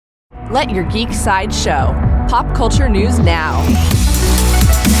Let your geek side show. Pop culture news now.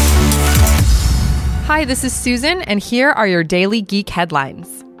 Hi, this is Susan, and here are your daily geek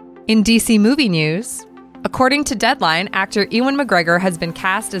headlines. In DC movie news, according to Deadline, actor Ewan McGregor has been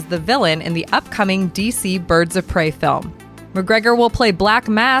cast as the villain in the upcoming DC Birds of Prey film. McGregor will play Black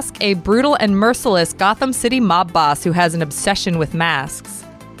Mask, a brutal and merciless Gotham City mob boss who has an obsession with masks.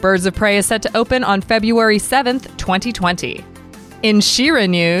 Birds of Prey is set to open on February 7th, 2020. In She-Ra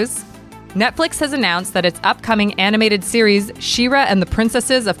news, Netflix has announced that its upcoming animated series, She-Ra and the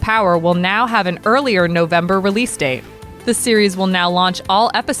Princesses of Power, will now have an earlier November release date. The series will now launch all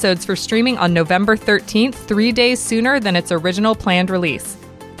episodes for streaming on November 13th, 3 days sooner than its original planned release.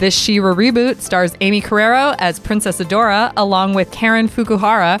 This She-Ra reboot stars Amy Carrero as Princess Adora, along with Karen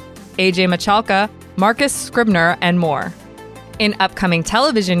Fukuhara, AJ Michalka, Marcus Scribner, and more. In upcoming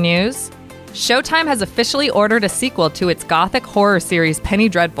television news, Showtime has officially ordered a sequel to its gothic horror series Penny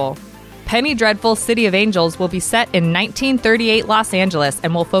Dreadful. Penny Dreadful City of Angels will be set in 1938 Los Angeles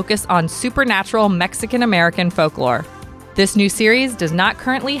and will focus on supernatural Mexican-American folklore. This new series does not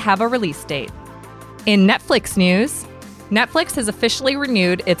currently have a release date. In Netflix news, Netflix has officially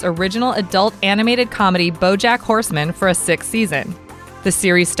renewed its original adult animated comedy BoJack Horseman for a 6th season. The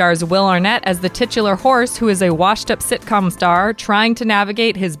series stars Will Arnett as the titular horse, who is a washed-up sitcom star trying to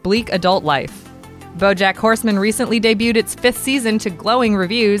navigate his bleak adult life. BoJack Horseman recently debuted its 5th season to glowing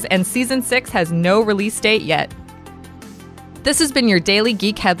reviews, and Season 6 has no release date yet. This has been your Daily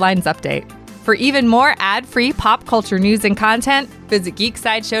Geek Headlines Update. For even more ad-free pop culture news and content, visit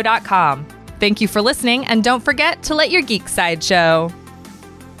GeekSideshow.com. Thank you for listening, and don't forget to let your geek side show.